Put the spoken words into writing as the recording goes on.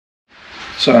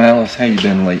So Alice, how you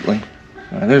been lately?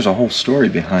 There's a whole story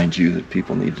behind you that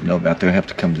people need to know about. They'll have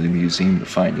to come to the museum to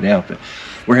find it out, but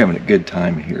we're having a good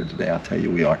time here today, I'll tell you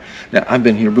we are. Now, I've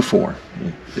been here before.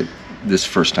 This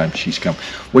first time she's come.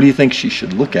 What do you think she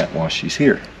should look at while she's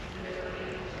here?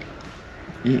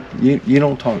 You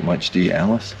don't talk much, do you,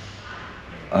 Alice?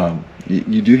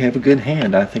 You do have a good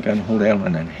hand. I think I can hold out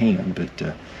on that hand,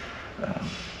 but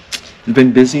you've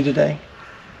been busy today?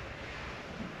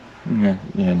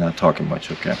 Yeah, not talking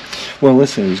much, okay. Well,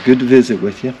 listen, it was good to visit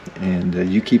with you, and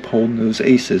you keep holding those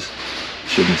aces.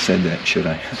 Shouldn't have said that, should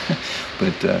I?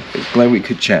 But glad we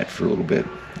could chat for a little bit.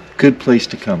 Good place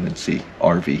to come and see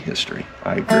RV history.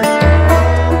 I agree.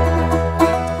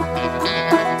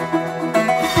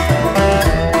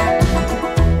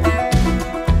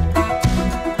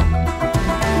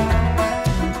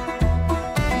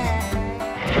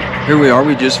 Here we are,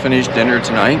 we just finished dinner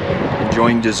tonight.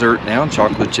 Enjoying dessert now,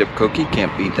 chocolate chip cookie,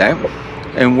 can't beat that.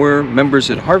 And we're members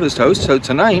at Harvest Host, so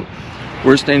tonight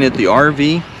we're staying at the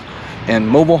RV and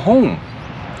Mobile Home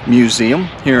Museum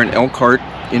here in Elkhart,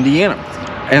 Indiana.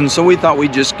 And so we thought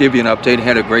we'd just give you an update.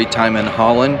 Had a great time in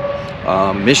Holland,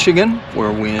 Michigan,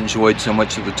 where we enjoyed so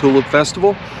much of the Tulip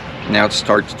Festival. Now to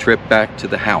start the trip back to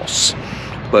the house.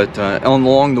 But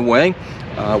along the way,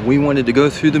 we wanted to go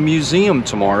through the museum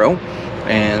tomorrow,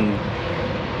 and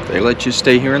they let you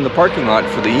stay here in the parking lot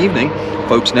for the evening.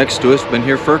 Folks next to us have been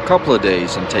here for a couple of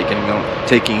days and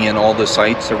taking in all the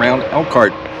sights around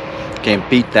Elkhart. Can't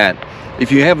beat that.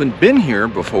 If you haven't been here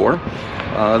before,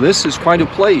 this is quite a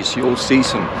place. You'll see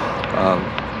some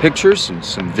pictures and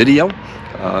some video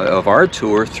of our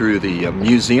tour through the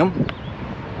museum.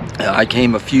 I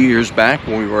came a few years back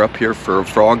when we were up here for a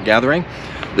frog gathering.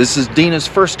 This is Deana's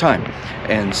first time,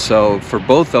 and so for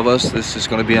both of us this is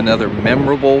going to be another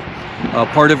memorable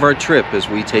part of our trip as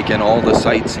we take in all the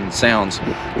sights and sounds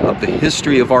of the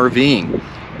history of RVing.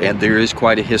 And there is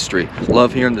quite a history.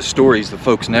 Love hearing the stories the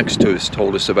folks next to us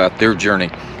told us about their journey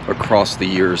across the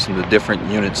years and the different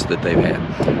units that they've had.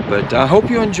 But I hope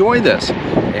you enjoy this,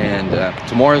 and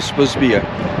tomorrow's supposed to be a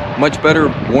much better,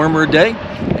 warmer day,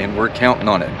 and we're counting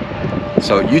on it.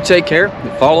 So you take care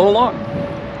and follow along.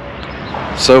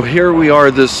 So here we are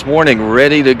this morning,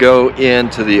 ready to go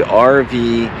into the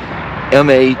RVMH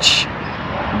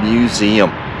Museum.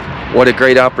 What a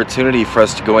great opportunity for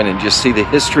us to go in and just see the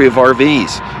history of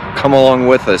RVs. Come along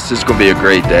with us. This is going to be a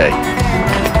great day.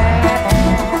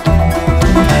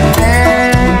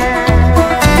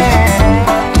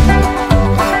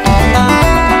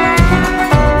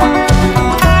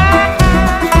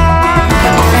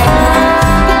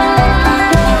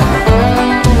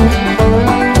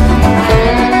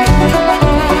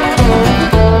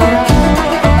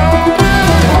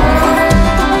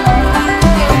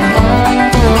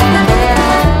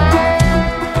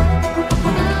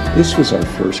 This was our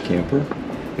first camper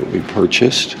that we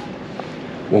purchased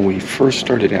when we first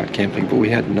started out camping, but we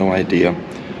had no idea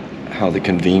how the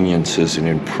conveniences had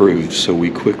improved, so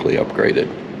we quickly upgraded.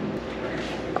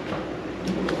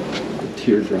 The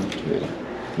teardrop trailer,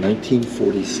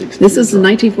 1946. This is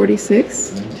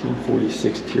 1946?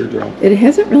 1946 teardrop. It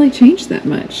hasn't really changed that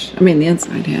much. I mean, the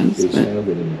inside has. It was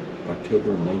founded in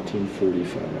October of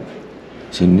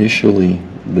 1945. So initially,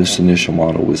 this initial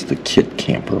model was the kit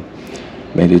camper.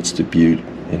 Made its debut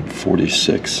in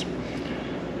 '46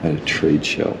 at a trade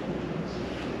show.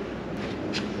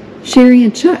 Sherry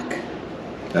and Chuck,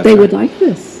 That's they right. would like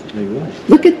this. They would.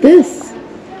 Look at this.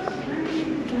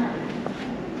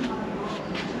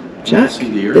 Chuck,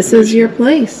 this is your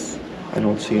place. I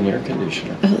don't see an air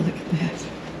conditioner. Oh, look at that.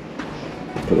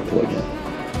 Put a plug in.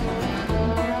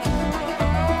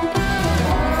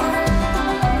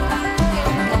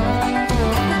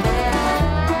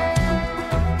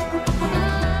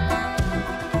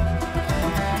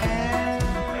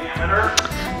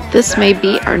 This may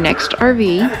be our next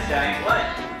RV,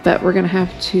 but we're going to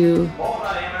have to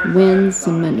win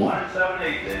some money.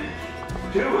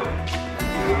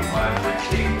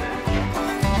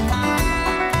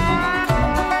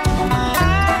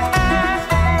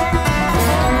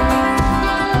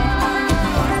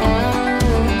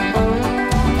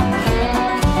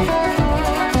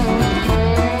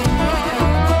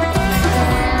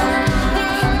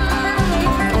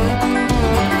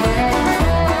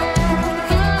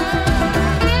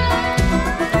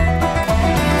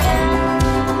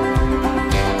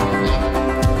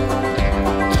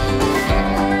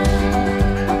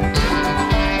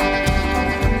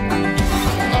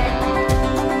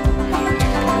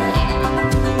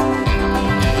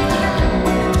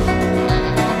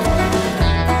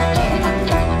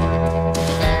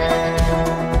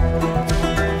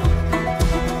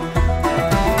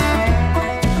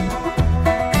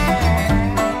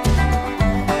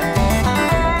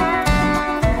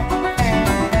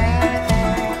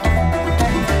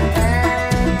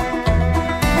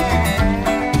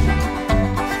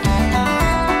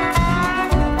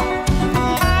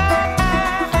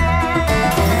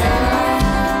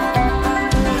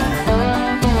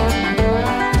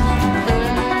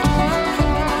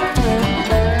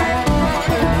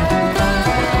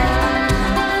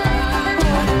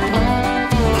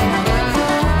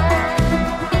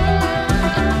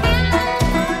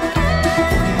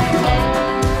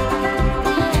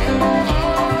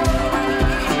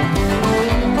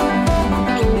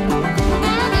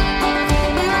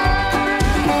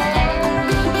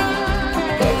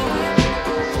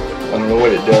 know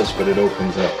what it does, but it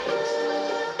opens up.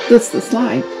 That's the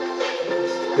slide.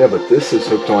 Yeah, but this is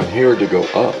hooked on here to go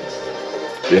up,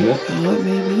 isn't it? Oh, it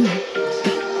may be.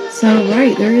 So,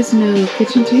 right, there is no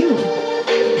kitchen table.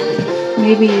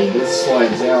 Maybe This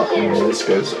slides out and this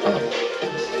goes up.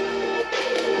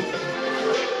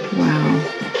 wow.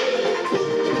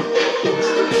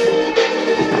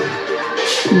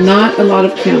 Not a lot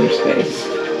of counter space.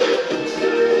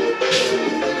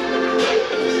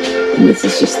 And this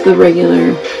is just the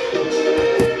regular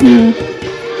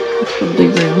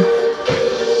building room.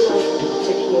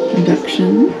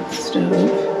 Induction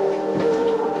stove.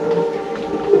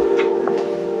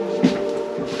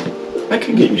 I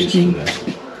can get used to that.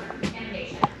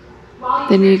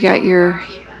 Then you got your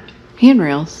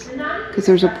handrails, because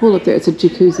there's a pool up there. It's a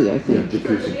jacuzzi, I Yeah, think.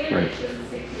 jacuzzi, right.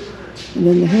 And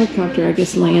then the helicopter, I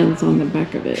guess, lands on the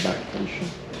back of it.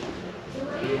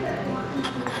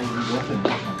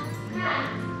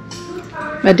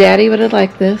 My daddy would have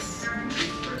liked this.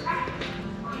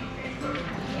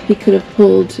 He could have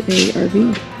pulled a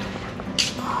RV.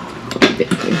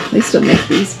 They still make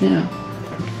these now.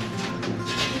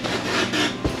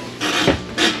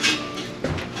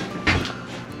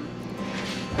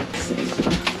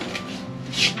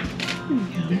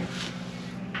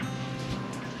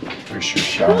 There's your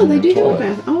shower. Oh, they and do have a toilet.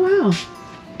 bath. Oh, wow.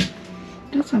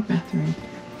 That's a bathroom.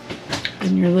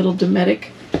 And your little Dometic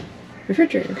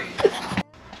refrigerator.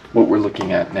 What we're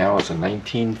looking at now is a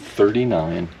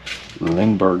 1939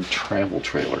 Lindbergh travel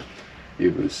trailer.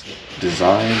 It was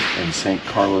designed in St.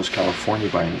 Carlos, California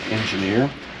by an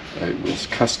engineer. It was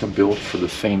custom built for the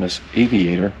famous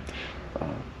aviator,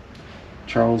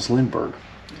 Charles Lindbergh.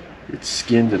 It's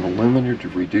skinned in aluminum to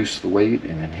reduce the weight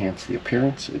and enhance the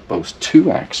appearance. It boasts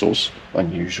 2 axles,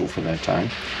 unusual for that time,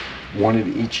 one at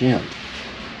each end.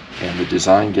 And the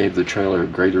design gave the trailer a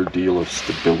greater deal of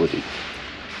stability.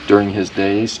 During his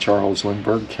days, Charles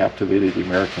Lindbergh captivated the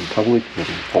American public with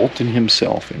vaulting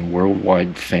himself in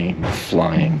worldwide fame of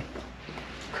flying.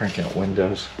 Crank out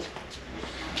windows.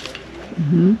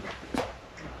 Mm-hmm.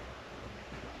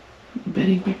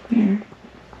 Betty back there.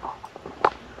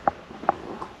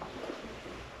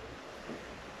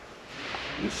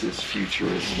 This is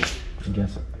futuristic. I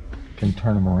guess I can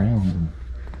turn them around.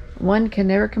 One can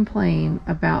never complain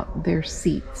about their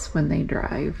seats when they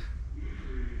drive.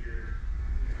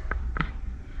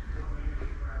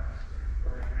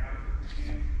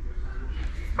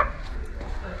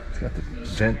 It's got the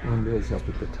vent windows up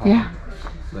at the top. Yeah.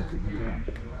 That's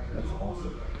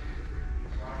awesome.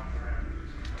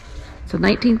 It's a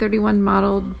 1931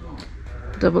 modeled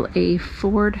AA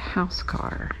Ford house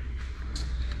car.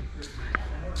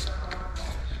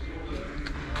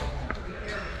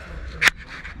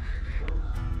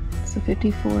 It's a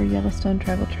 54 Yellowstone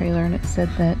travel trailer, and it said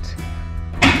that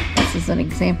this is an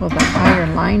example of the higher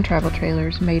line travel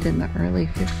trailers made in the early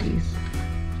 50s.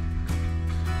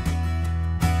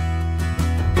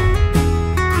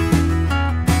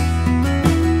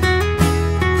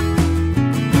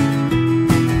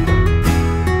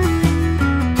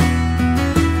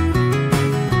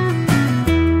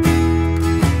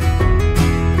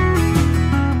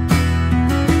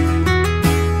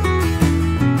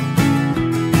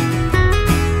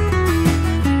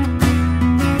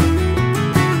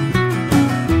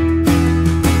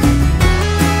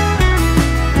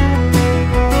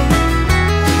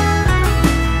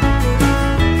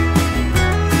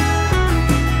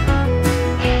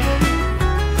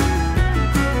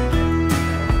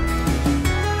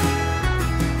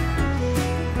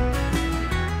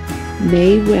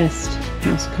 Mae West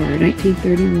house car,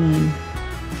 1931.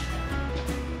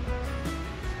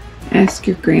 Ask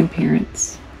your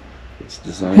grandparents. It's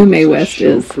designed Who Mae as a West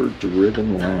is.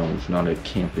 chauffeur-driven lounge, not a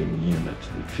camping unit.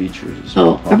 It features.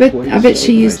 Oh, I bet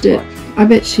she used it. I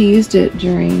bet she used it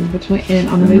during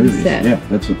on the movie set. Yeah,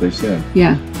 that's what they said.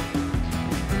 Yeah.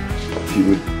 She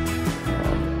would.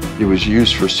 It was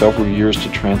used for several years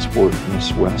to transport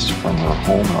Miss West from her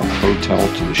home or hotel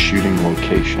to the shooting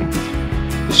location.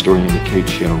 The story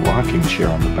indicates she had a rocking chair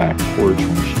on the back porch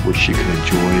where she could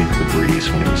enjoy the breeze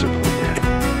when it was appropriate.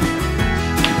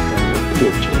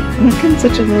 How come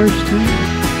such a large tire?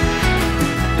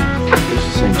 It's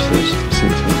the same size.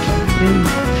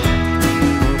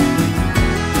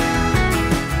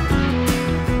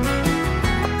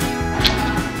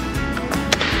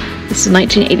 This is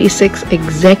 1986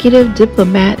 Executive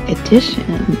Diplomat Edition.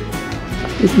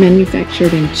 It's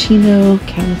manufactured in Chino,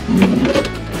 California.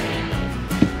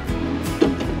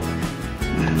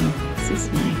 Wow, this is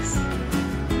nice.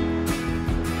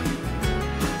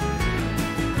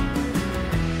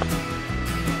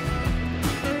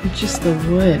 And just the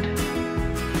wood.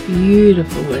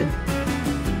 Beautiful wood.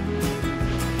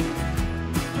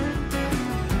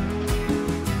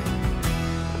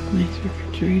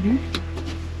 refrigerator.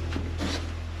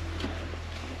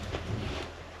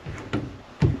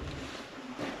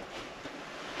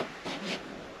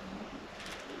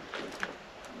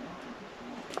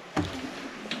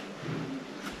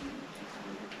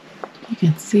 You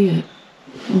can see it.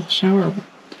 Little shower,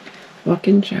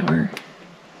 walk-in shower.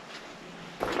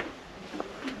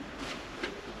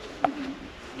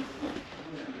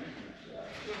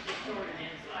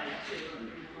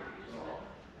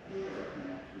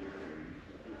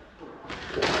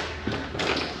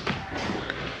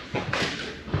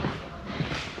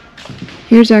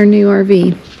 Here's our new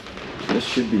RV. This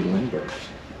should be Lindbergh's.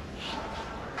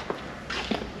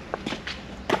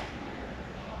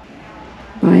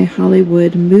 By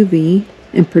Hollywood movie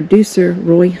and producer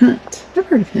Roy Hunt. I've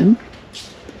heard of him.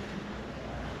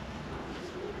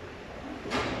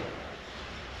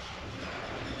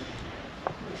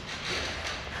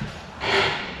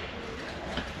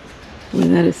 Boy,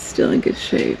 that is still in good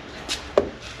shape.